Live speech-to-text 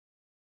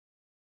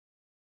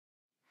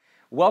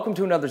Welcome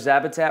to another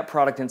Zabitat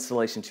product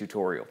installation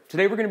tutorial.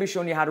 Today we're going to be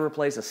showing you how to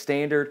replace a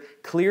standard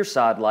clear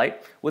side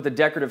light with a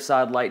decorative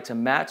side light to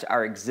match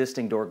our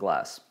existing door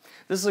glass.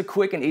 This is a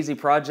quick and easy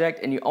project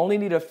and you only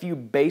need a few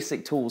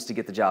basic tools to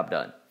get the job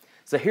done.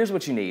 So here's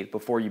what you need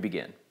before you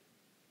begin.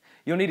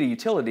 You'll need a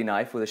utility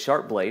knife with a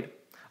sharp blade,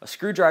 a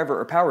screwdriver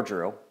or power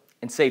drill,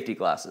 and safety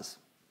glasses.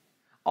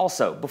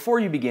 Also, before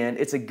you begin,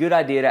 it's a good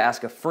idea to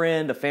ask a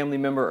friend, a family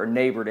member, or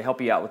neighbor to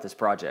help you out with this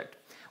project.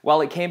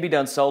 While it can be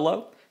done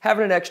solo,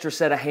 having an extra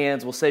set of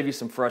hands will save you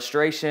some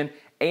frustration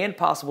and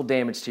possible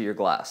damage to your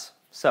glass.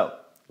 So,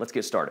 let's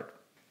get started.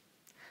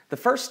 The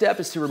first step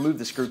is to remove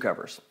the screw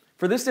covers.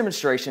 For this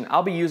demonstration,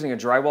 I'll be using a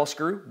drywall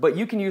screw, but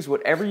you can use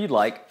whatever you'd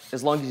like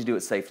as long as you do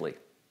it safely.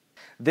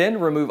 Then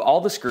remove all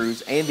the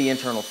screws and the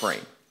internal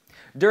frame.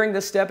 During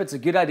this step, it's a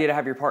good idea to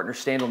have your partner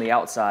stand on the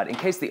outside in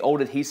case the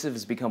old adhesive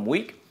has become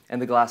weak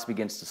and the glass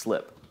begins to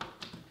slip.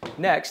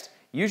 Next,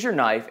 use your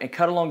knife and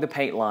cut along the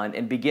paint line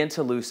and begin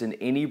to loosen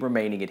any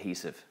remaining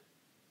adhesive.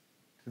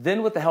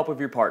 Then, with the help of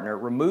your partner,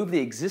 remove the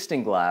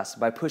existing glass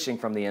by pushing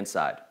from the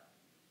inside.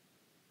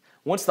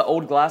 Once the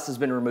old glass has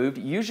been removed,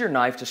 use your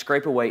knife to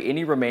scrape away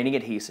any remaining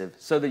adhesive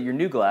so that your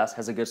new glass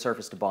has a good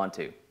surface to bond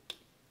to.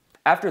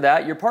 After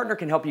that, your partner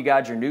can help you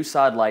guide your new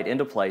side light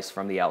into place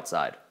from the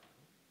outside.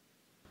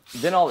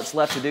 Then all that's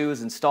left to do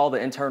is install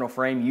the internal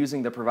frame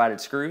using the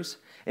provided screws,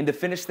 and to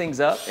finish things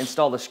up,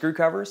 install the screw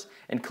covers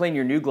and clean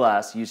your new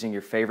glass using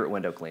your favorite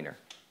window cleaner.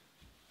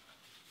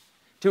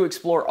 To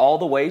explore all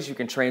the ways you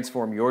can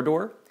transform your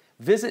door,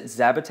 visit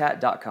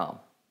Zabitat.com.